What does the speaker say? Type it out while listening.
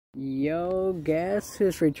Yo, guess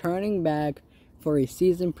who's returning back for a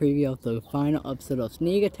season preview of the final episode of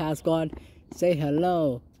Sneak Attack Squad? Say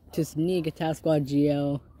hello to Sneak Attack Squad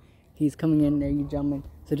GL. He's coming in there, you gentlemen.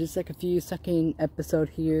 So just like a few second episode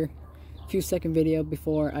here, few second video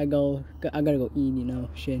before I gotta go eat, you know,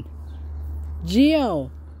 shit.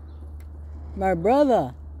 Gio, my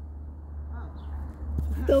brother.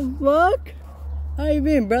 What the fuck? How you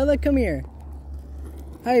been, brother? Come here.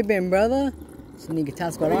 How you been, brother? Sneak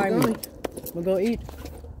Attack Squad Army. We'll go eat.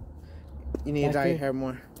 You need to dye your hair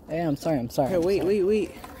more. Hey, I'm sorry. Hey, wait.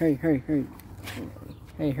 Hurry.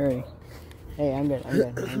 Hey, hurry. Hey, I'm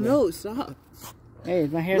good. No, stop. Hey,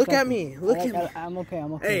 my hair. Look at me. I'm okay.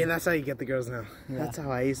 Hey, that's how you get the girls now. Yeah. That's how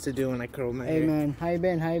I used to do when I curled my hair. Hey, man. How you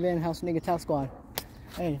been? How's Sneak Attack Squad?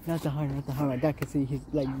 Hey, not the hard. My dad can see he's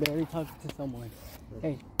like barely talking to someone.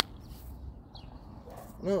 Hey.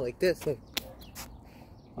 No, like this. Look.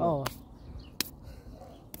 Oh.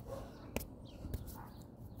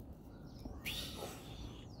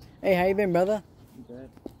 Hey, how you been, brother? Good.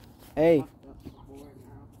 Hey.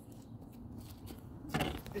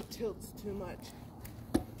 It tilts too much.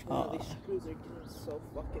 These screws are getting so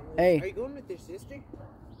fucking loose. Hey. Are you going with your sister?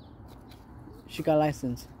 She got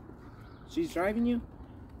license. She's driving you?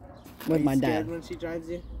 With my dad. When she drives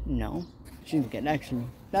you? No. She's good, actually.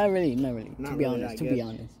 Not really. To be honest.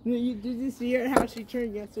 Did you see her how she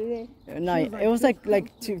turned yesterday? No, it was like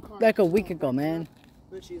a week ago, man.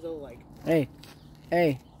 But she's all like... Hey.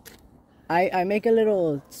 I make a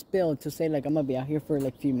little spill to say like I'm gonna be out here for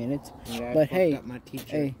like a few minutes. Yeah, but I hey, up my teacher.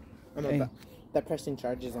 Hey, they're pressing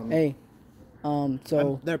charges on me. Hey,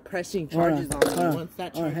 so they're pressing charges on me. Once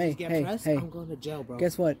that charges get pressed, hey. I'm going to jail, bro.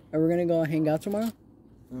 Guess what? Are we gonna go hang out tomorrow?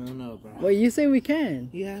 I don't know, bro. Well, you say we can.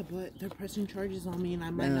 Yeah, but they're pressing charges on me, and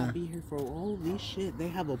I might not be here for holy shit. They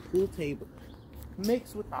have a pool table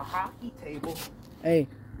mixed with a hockey table. Hey,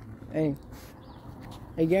 I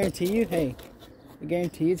guarantee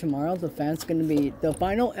you tomorrow the fan's gonna be the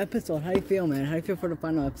final episode. How do you feel, man? How do you feel for the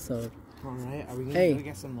final episode? Alright, are we gonna go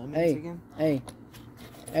get some lemons again?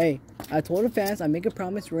 Hey, I told the fans, I make a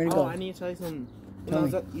promise, we're gonna go. I need to tell you something.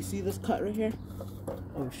 You see this cut right here?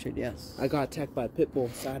 Oh shit, yes. I got attacked by a pit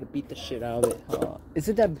bull, so I had to beat the shit out of it. Is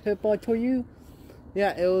it that pit bull I told you?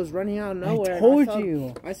 Yeah, it was running out of nowhere. I told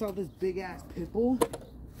you. I saw this big ass pit bull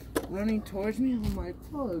running towards me. I'm like,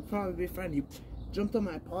 oh, it'd probably be friend. He jumped on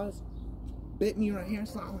my paws, bit me right here,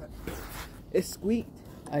 so I went, it squeaked.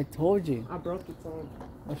 I told you. I broke its arm.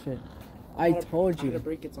 Oh shit. I told you. I had to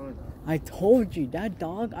break its arm. I told you. That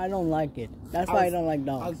dog, I don't like it. That's why I don't like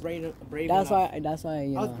dogs. I was brave that's enough. why,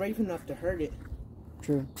 you know. I was brave enough to hurt it.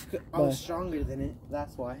 True. I was stronger than it.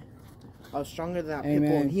 That's why. I was stronger than that pit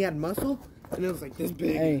bull. And he had muscle, and it was like this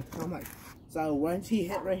big. Hey. I'm like, so once he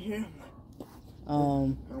hit right here,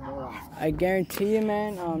 I guarantee you,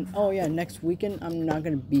 man. Oh yeah, next weekend I'm not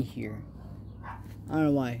gonna be here. I don't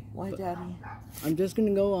know why. Why, Daddy? I'm just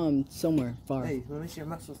gonna go somewhere far. Hey, let me see your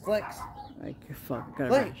muscles flex. Like fuck, got a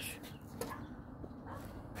flex. rash.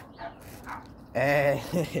 Hey.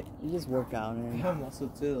 You just work out, man. I have muscle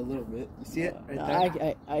too, a little bit. You see it right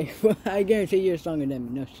there? I guarantee you're stronger than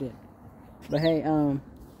me. No shit. But hey,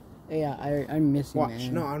 yeah, I miss you, Watch.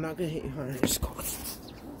 man. No, I'm not gonna hit you hard in your skull.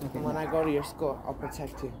 Okay, when I go to your school, I'll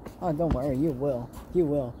protect you. Oh, don't worry, you will.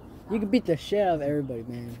 You can beat the shit out of everybody,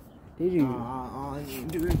 man. Did you? All I need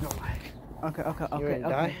to do is go. Okay. You ready to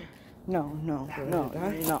die? No.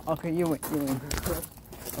 Okay, you win.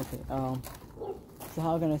 Okay, so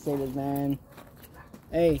how can I say this, man?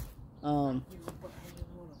 Hey, nah,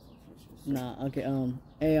 okay,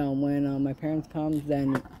 hey, when my parents come,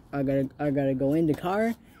 then I gotta go in the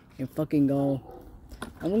car and fucking go.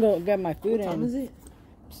 I'm gonna go get my food. What time is it?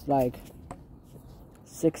 It's like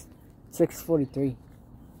 6:43.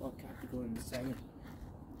 Okay, I have to go in 7.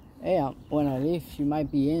 Hey, when I leave, you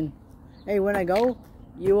might be in. Hey, when I go,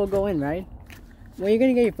 you will go in, right? When are you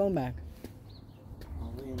gonna get your phone back?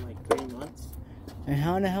 Probably in like 3 months. And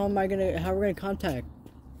how the hell how are we gonna contact?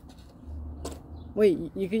 Wait,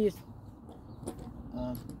 you can just.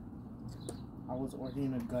 I was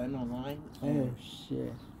ordering a gun online. Oh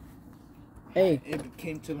shit. Hey. It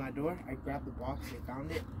came to my door. I grabbed the box. I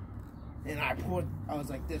found it. And I was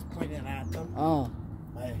like this, pointing at them. Oh.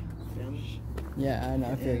 Hey, feel me? Yeah, I know.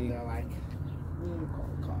 I feel you. They're like, we'll call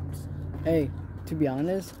the cops. Hey, to be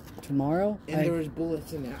honest, tomorrow. And there was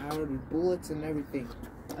bullets in it. I ordered bullets and everything.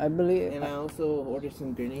 I believe. And I also ordered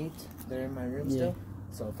some grenades. They're in my room still.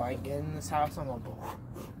 So if I get in this house, I'm gonna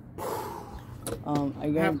I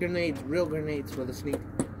have grenades, real grenades for the sneak.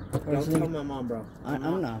 Don't tell my mom, bro.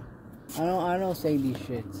 I'm not. I don't say these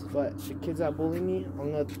shits. But the kids that bully me,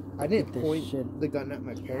 I didn't point the gun at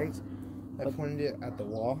my parents. I pointed it at the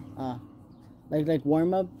wall. Like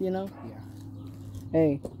warm up, you know? Yeah.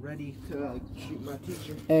 Hey. Ready to shoot my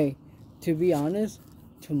teacher. Hey, to be honest,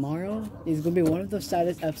 tomorrow is gonna be one of the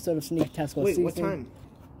saddest episodes of Sneak Attack Squad season. Wait, what time?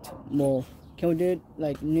 Well, can we do it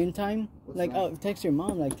like noontime? Like, oh, text your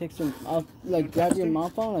mom. Like, text her. I'll like grab your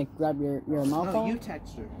mom phone. Like, grab your mom phone. No, you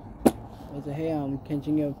text her. I say, hey, can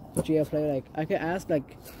you GL play? Like, I could ask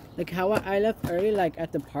like how I left early. Like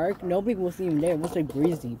at the park, nobody was even there. It was like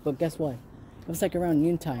breezy. But guess what? It was like around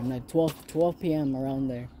noontime, like 12 p.m. around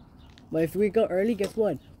there. But if we go early, guess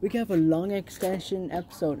what? We can have a long extension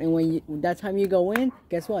episode. And when that time you go in,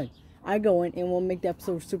 guess what? I go in and we'll make the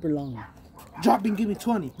episode super long. Drop and give me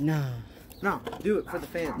 20. Nah. No, do it for the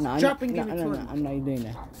fans. Nah, Drop and give me 20. No, I'm not doing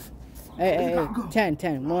that. Hey,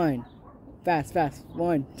 10, 1. Fast.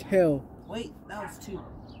 1, 2. Wait, that was 2.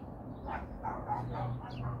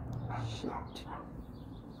 Shit.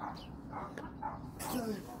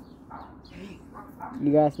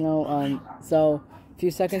 You guys know, so a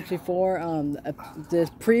few seconds before this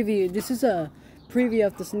preview, this is a preview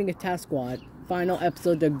of the Sneak Attack Squad final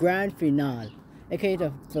episode, the grand finale, aka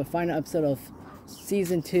the final episode of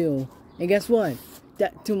season 2. And guess what?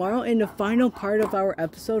 That tomorrow in the final part of our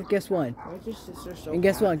episode, guess what? And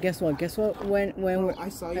guess what? When I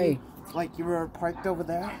saw you, like you were parked over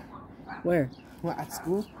there. Where? Well, at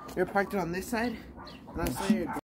school. You were parked on this side, and I saw you.